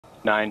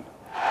9, 8,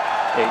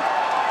 7,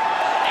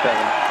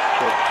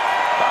 6,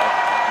 5,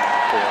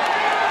 4,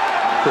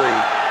 3,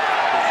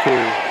 2,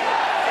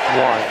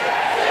 1.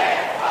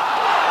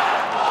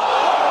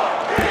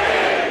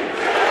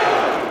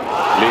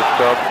 Lift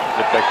up,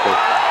 detector.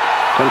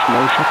 Close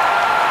motion.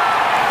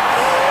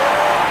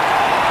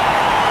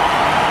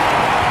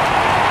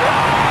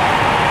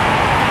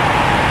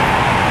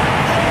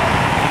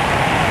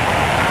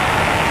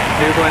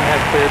 New Glenn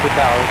has cleared the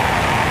tower.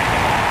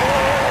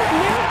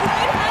 New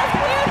Glenn has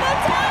cleared the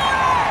tower!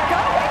 Go,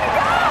 way to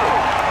go!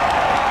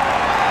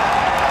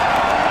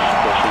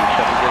 Pushing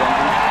 7 good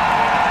engines.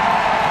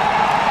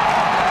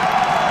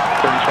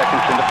 30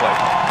 seconds into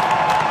flight.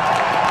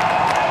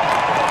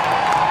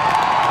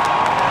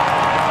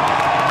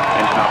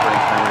 Engine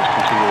operating parameters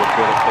continue to look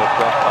good at full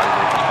thrust. Body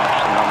rate response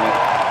to nominal.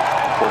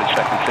 40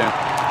 seconds in.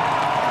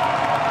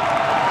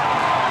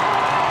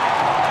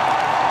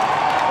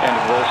 End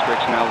of low,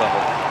 brakes now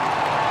level.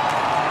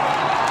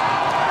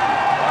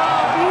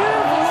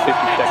 50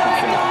 seconds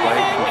into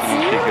flight,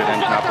 continue to see good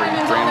engine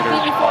operating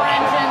parameters, all set for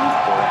engines.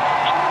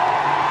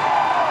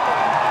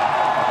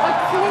 A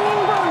clean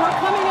burn. We're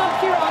coming up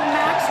here on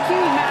max Q,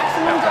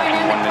 maximum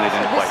dynamic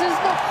pressure. This is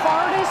the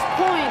hardest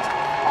point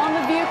on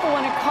the vehicle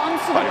when it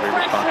comes to the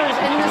pressures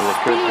and the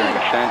speed.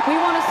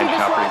 We want to see this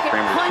rocket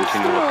punch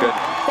through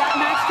that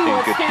max Q.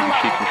 Good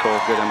TDC control,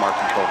 good MR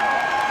control.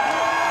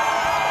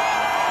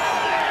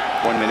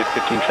 1 minute,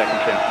 15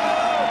 seconds in.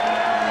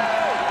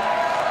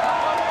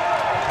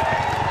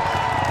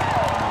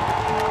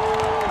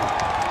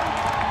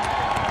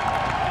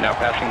 Now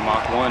passing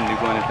Mach 1, New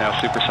Glenn is now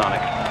supersonic.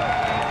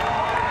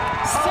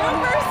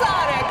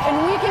 Supersonic!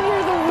 And we can hear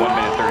the 1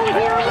 minute, 30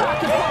 here.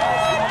 seconds.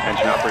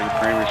 Engine operating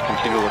parameters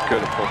continue to look good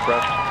at full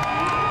thrust.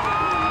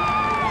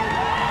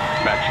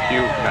 Max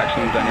Q,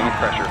 maximum dynamic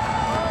pressure.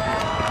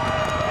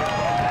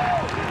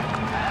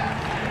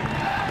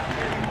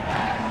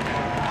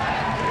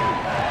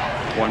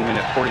 1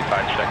 minute, 45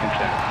 seconds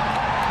in.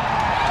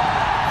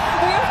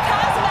 We have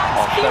passed max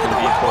All Q. 7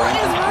 The V4 level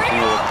engines is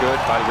continue to real. look good.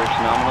 Body rate's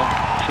nominal.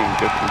 Seeing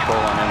good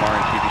control on MR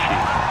and TDC.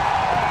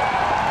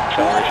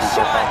 Acceleration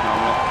profile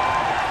nominal.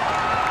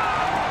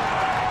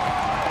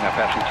 Now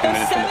passing 2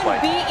 minutes into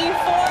flight. The 7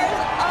 BE4 is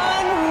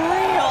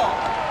unreal.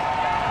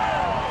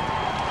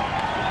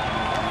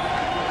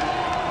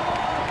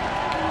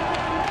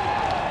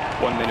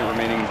 One minute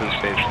remaining in boost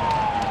phase.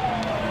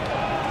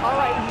 All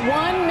right,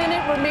 1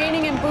 minute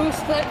remaining in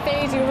boost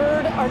phase. You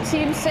heard our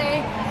team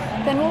say.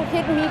 Then we'll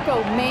hit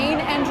MECO, main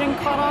engine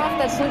cutoff.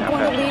 That's going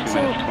to lead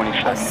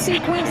to a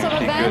sequence of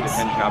events.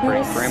 We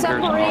will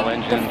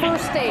separate the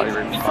first stage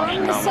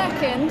from the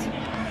second,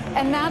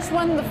 and that's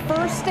when the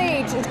first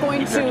stage is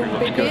going to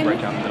begin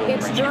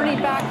its journey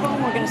back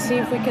home. We're going to see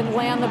if we can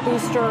land the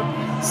booster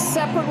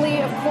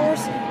separately. Of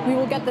course, we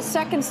will get the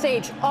second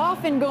stage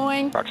off and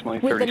going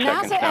with the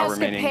NASA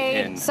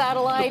Escapade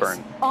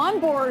satellites on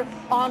board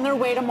on their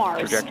way to Mars.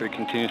 Trajectory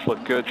continues to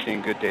look good,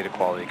 seeing good data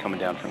quality coming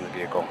down from the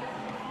vehicle.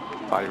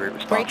 Body rate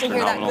response Great to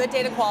hear that good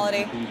data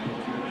quality.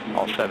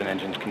 All 7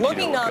 engines continue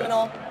Looking to look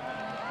nominal.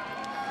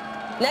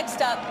 good.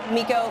 Next up,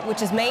 MECO,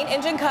 which is main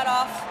engine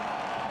cutoff.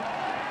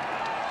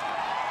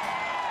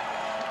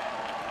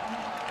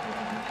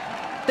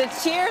 The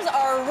cheers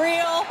are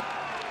real.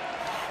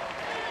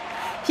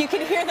 You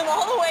can hear them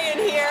all the way in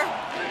here.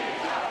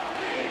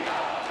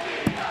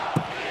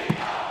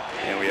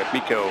 And we have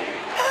MECO.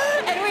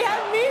 And we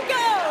have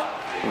MECO.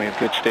 And we have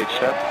good stage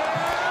set.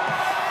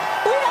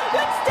 We have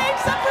good stage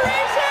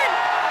separation.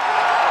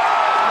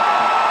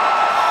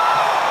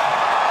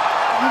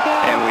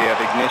 And we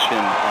have ignition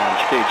on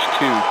stage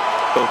 2.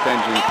 Both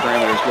engine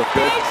parameters look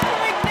good. Stage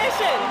 2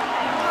 ignition.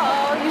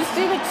 Oh, you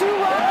see the 2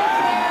 rockets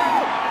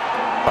there.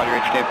 Body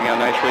rate stamping out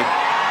nicely.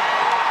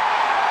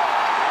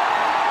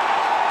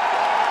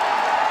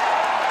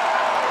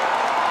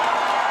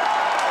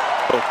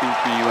 Both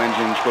B3U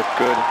engines look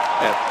good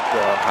at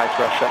the high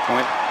thrust set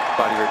point.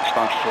 Body rate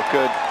responses look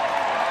good.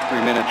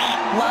 3 minutes,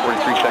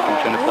 43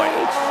 seconds into flight.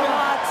 Great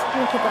shot.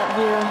 Look at that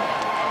view.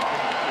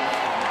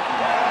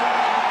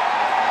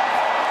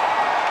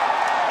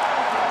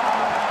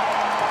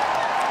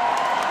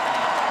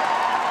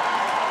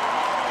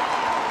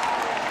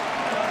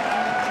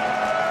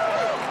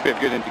 We have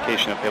good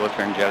indication of payload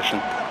fairing jettison.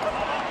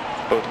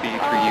 Both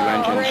B3U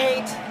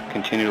engines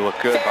continue to look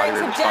good. Body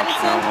rate response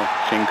is nominal.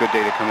 Seeing good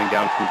data coming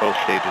down from both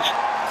stages.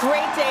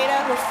 Great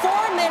data. We're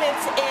 4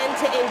 minutes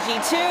into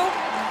NG2.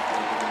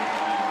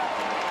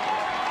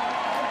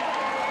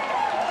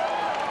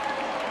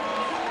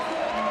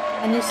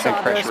 And you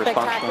saw the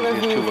spectacular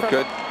view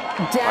from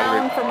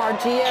down from our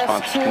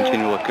GS2.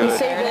 Continue to look good.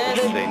 This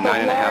is a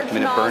 9.5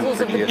 minute burn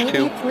for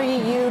GS2.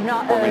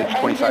 4 minutes,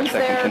 25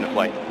 seconds into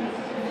flight.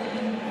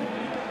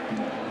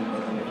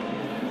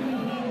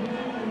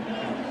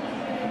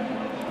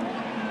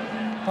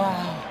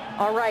 Wow.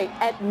 All right,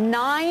 at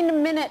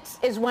 9 minutes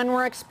is when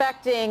we're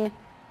expecting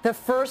the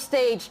first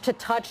stage to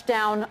touch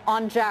down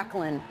on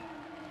Jacqueline.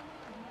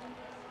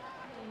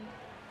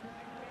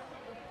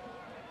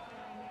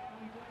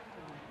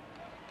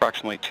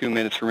 Approximately 2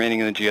 minutes remaining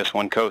in the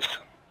GS1 coast.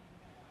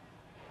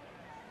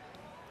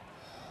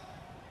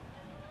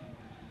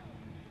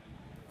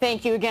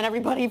 Thank you again,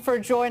 everybody, for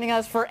joining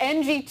us for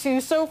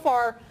NG2. So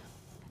far,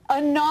 a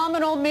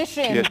nominal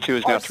mission. GS2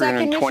 is now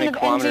 320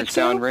 kilometers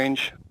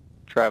downrange,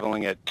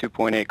 traveling at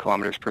 2.8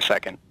 kilometers per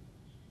second.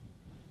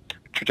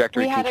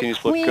 Trajectory continues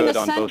to look good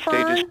on both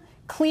stages.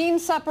 Clean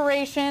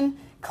separation,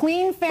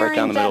 clean fairing right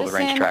down the middle of the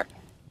range jettison. track.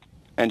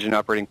 Engine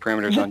operating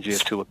parameters on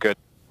GS2 look good.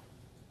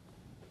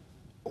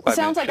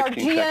 Sounds like our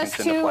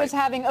GS2 is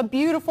having a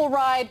beautiful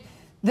ride.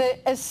 The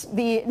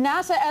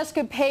NASA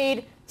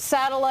Escapade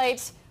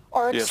satellites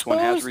are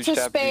exposed to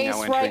space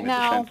right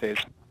now.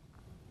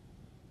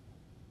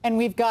 And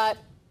we've got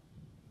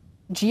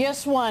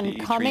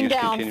GS1 coming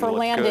down for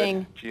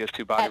landing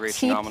GS2 body at rate's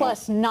T nominal.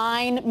 plus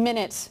 9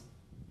 minutes.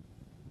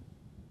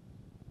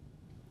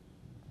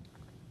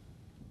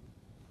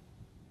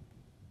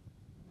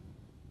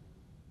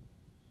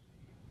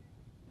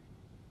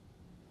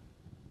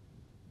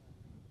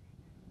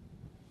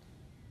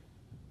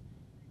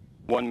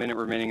 One minute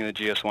remaining in the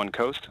GS1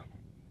 coast.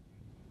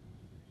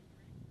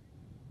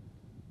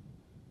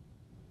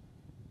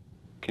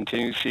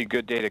 Continue to see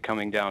good data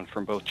coming down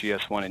from both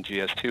GS1 and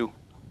GS2.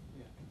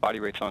 Body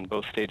rates on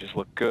both stages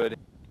look good.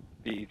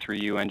 The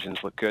E3U engines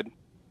look good.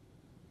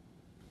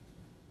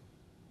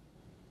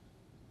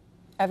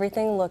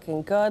 Everything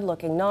looking good,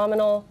 looking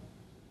nominal.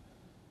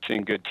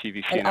 Seeing good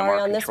TVC and and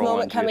Ariane, MR this control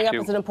moment on coming up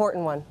GS2. is an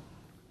important one.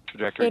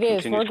 Trajectory It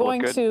is. continues to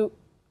look good.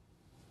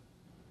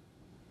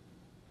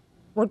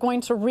 We're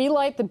going to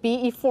relight the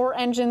BE4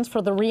 engines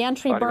for the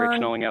re-entry Body burn. rate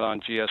snowing out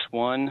on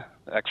GS1.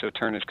 The exo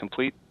turn is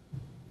complete.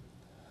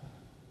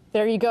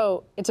 There you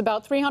go. It's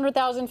about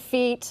 300,000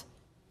 feet,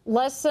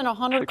 less than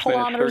 100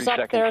 kilometers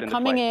up there,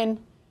 coming in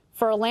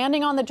for a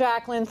landing on the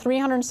Jacqueline,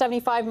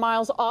 375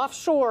 miles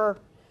offshore,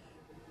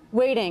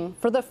 waiting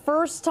for the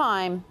first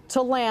time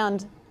to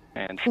land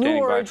Blue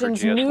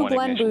Origin's new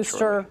Glenn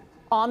booster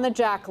on the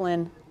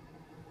Jacqueline.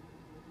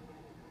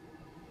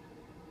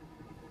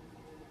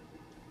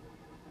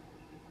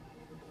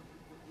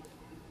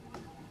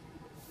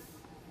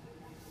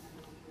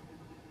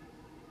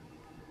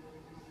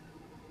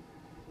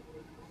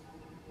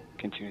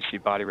 Continue to see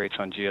body rates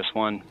on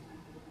GS1.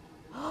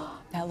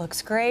 That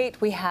looks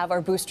great. We have our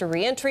booster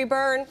re-entry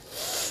burn.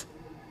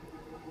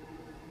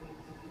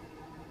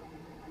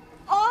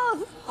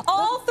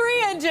 All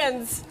three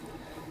engines.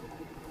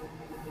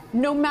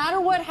 No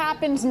matter what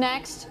happens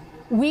next,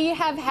 we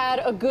have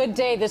had a good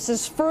day. This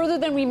is further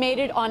than we made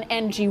it on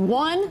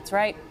NG1. That's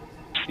right.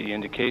 See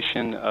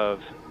indication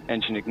of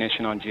engine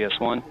ignition on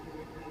GS1.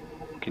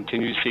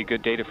 Continue to see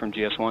good data from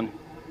GS1.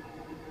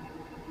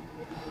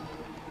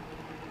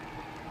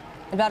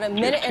 About a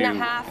minute and a GS2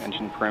 half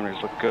engine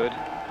parameters look good.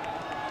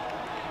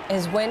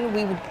 is when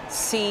we would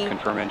see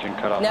Confirm engine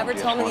cutoff. Never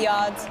Tell Me the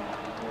Odds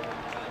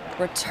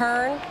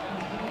return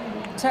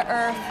to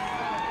Earth.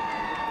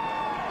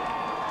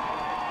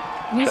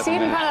 You see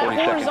it in kind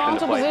of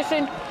horizontal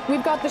position.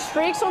 We've got the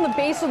strakes on the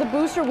base of the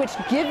booster, which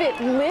give it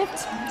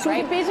lift. So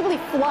we can basically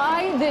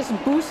fly this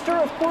booster.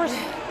 Of course,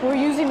 we're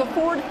using the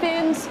forward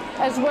fins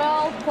as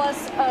well,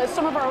 plus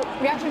some of our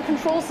reaction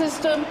control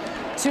system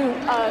to,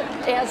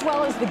 as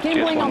well as the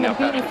gimbling on the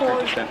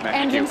BE4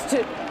 engines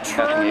to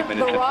turn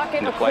the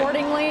rocket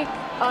accordingly.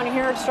 On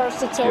here, it starts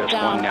to tilt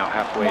down. Now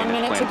halfway 1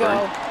 minute to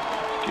go.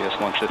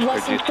 GS1 system,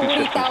 GS2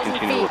 systems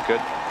continue to look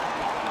good.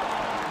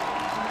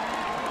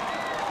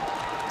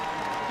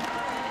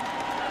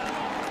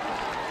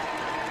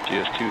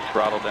 GS2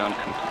 throttle down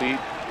complete.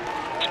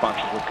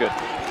 Responses look good.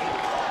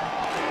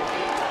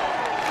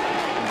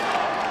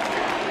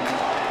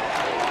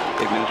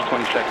 8 minutes,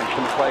 20 seconds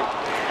in flight.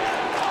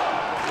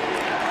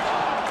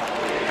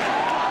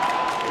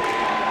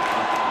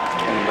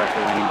 Turning back to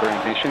landing burn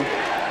ignition.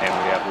 And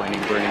we have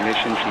landing burn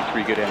ignition. See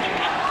 3 good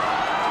engines.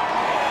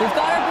 We've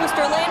got our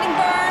booster landing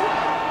burn.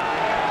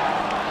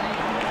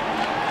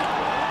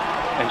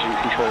 Engine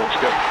control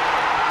looks good.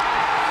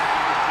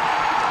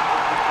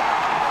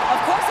 Of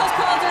course those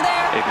clouds are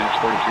there. 8 minutes,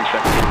 43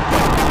 seconds in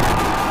flight.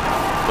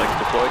 Legs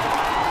deployed.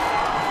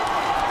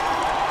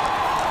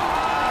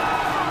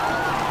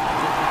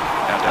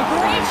 Now down to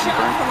Great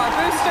shot from our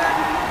booster.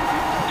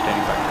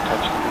 Standing by for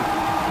touchdown.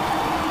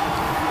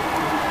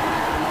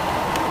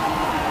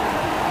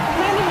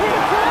 Landing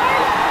gear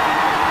cleared.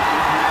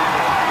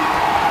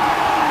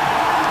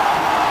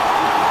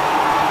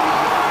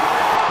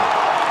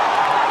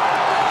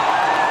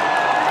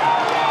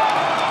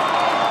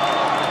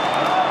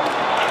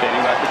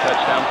 Standing by for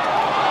touchdown.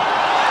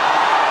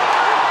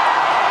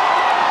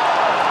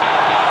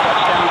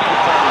 Touchdown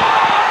confirmed.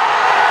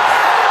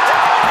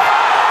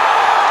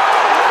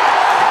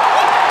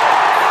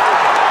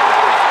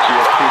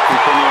 GS2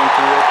 continuing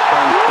to work.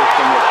 Burn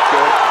system looks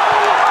good.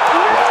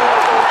 Weapon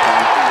out full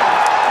time.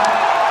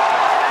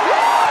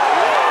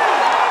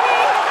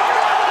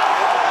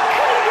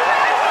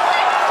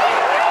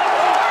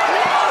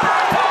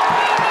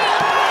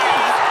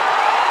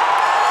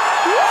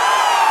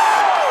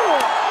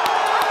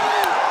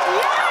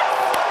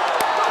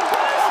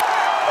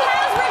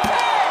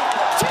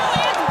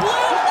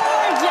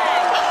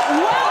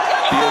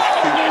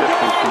 GS2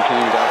 systems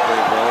continue to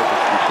operate well as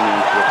it's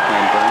continuing to its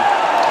planned burn.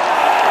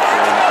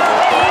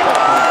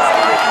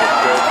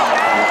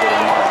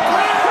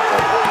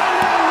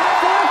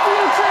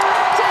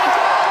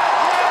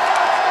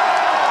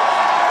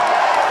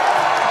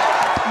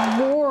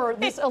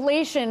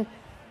 combination.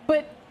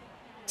 But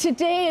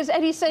today, as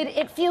Eddie said,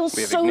 it feels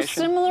so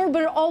similar,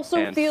 but it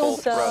also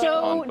feels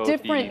so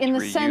different in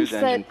the sense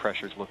that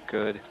pressures look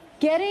good.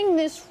 Getting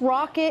this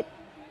rocket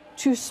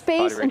to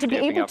space and to be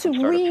able to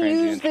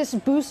reuse this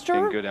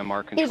booster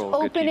is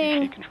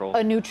opening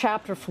a new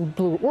chapter for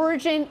Blue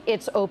Origin.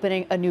 It's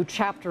opening a new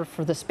chapter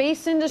for the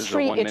space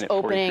industry. It's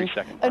opening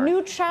a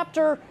new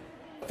chapter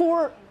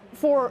for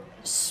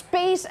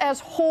space as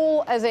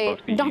whole, as a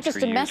not just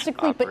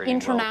domestically but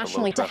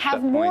internationally, to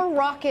have more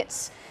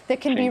rockets that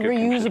can be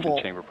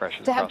reusable,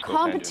 to have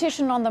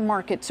competition on the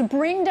market, to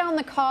bring down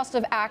the cost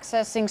of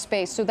accessing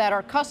space so that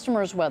our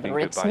customers, whether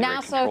it's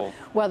NASA,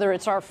 whether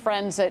it's our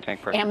friends at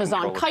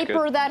Amazon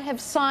Kuiper that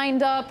have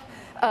signed up,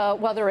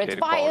 whether it's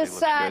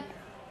Viasat,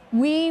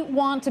 we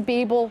want to be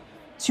able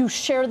to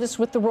share this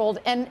with the world.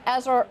 And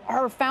as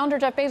our founder,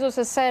 Jeff Bezos,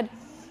 has said,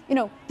 you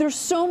know, there's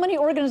so many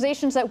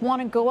organizations that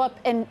want to go up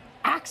and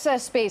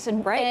access space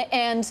and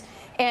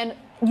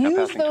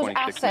use those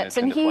assets.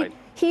 And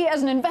he,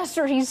 as an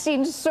investor, he's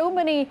seen so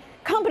many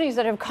companies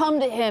that have come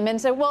to him and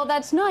said, well,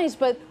 that's nice,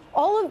 but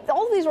all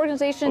of these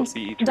organizations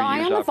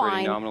die on the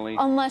vine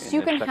unless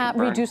you can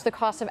reduce the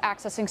cost of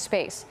accessing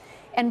space.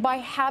 And by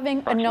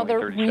having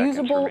another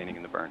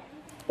reusable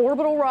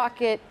orbital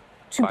rocket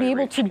to be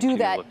able to do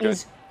that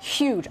is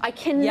huge. I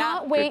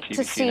cannot wait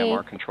to see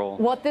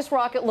what this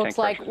rocket looks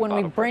like when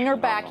we bring her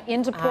back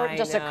into port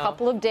just a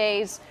couple of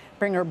days,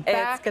 bring her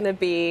back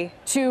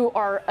to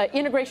our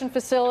integration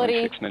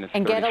facility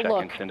and get a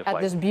look at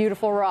this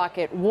beautiful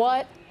rocket.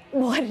 What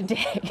a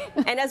day.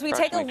 And as we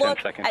take a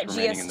look at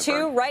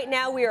GS2, right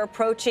now we are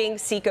approaching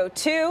SECO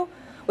 2,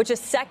 which is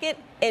second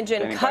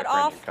engine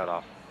cutoff.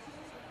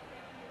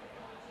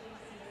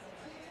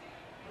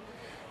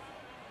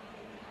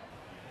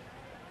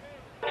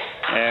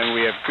 And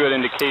we have good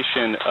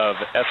indication of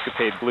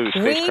Escapade Blue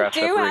spacecraft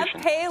separation. We do have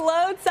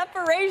payload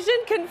separation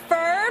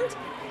confirmed.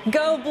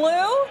 Go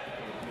Blue.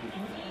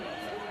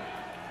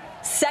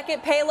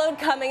 Second payload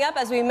coming up,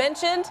 as we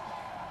mentioned.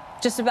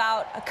 Just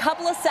about a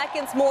couple of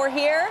seconds more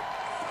here.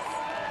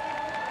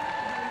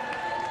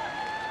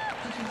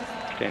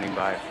 Standing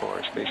by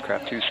for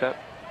spacecraft 2 set.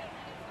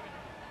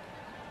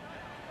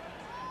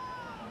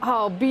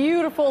 Oh,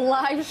 beautiful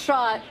live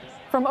shot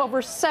from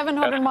over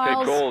 700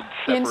 miles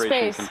in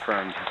space.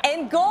 Confirmed.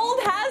 And gold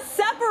has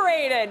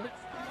separated.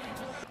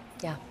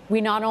 Yeah, we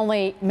not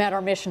only met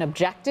our mission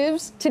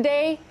objectives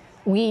today,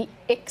 we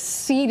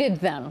exceeded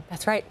them.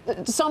 That's right.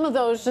 Some of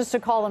those, just to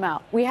call them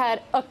out. We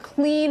had a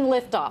clean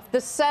liftoff.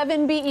 The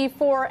 7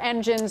 BE-4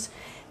 engines,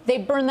 they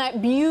burn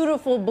that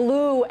beautiful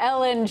blue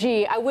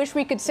LNG. I wish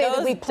we could say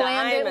that we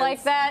planned it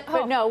like that,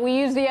 but no, we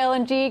use the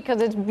LNG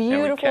because it's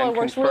beautiful. It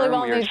works really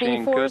well in these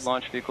BE-4s. Good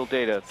launch vehicle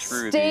data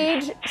through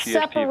stage the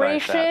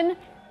separation.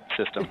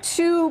 System.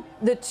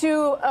 The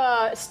two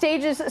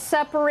stages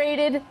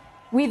separated.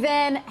 We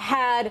then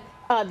had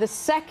the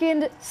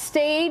second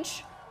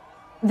stage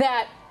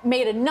that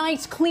made a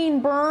nice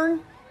clean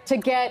burn to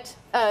get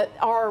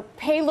our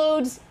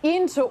payloads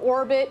into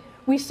orbit.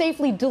 We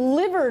safely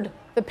delivered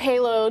the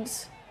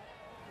payloads.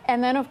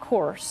 And then, of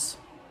course,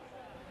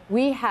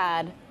 we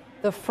had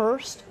the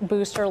first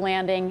booster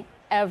landing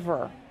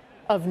ever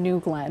of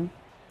New Glenn.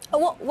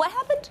 Oh, what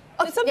happened?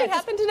 Did something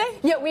happen today?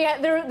 Yeah, we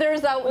had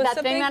there's that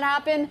thing that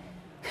happened.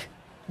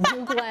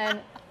 New Glenn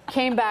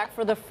came back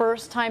for the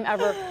first time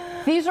ever.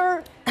 These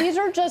are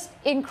just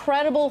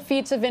incredible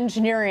feats of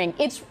engineering.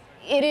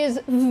 It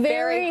is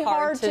very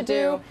hard to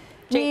do.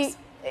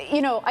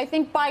 I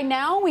think by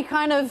now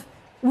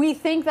we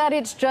think that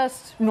it's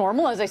just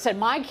normal. As I said,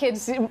 my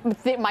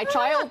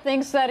child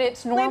thinks that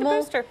it's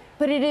normal,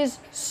 but it is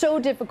so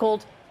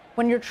difficult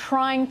when you're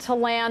trying to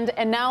land.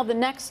 And now the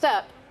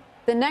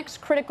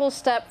next critical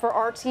step for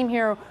our team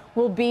here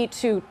will be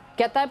to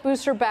get that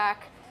booster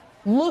back,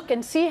 look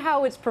and see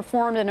how it's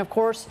performed, and of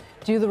course,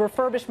 do the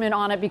refurbishment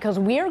on it, because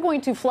we are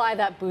going to fly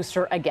that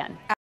booster again.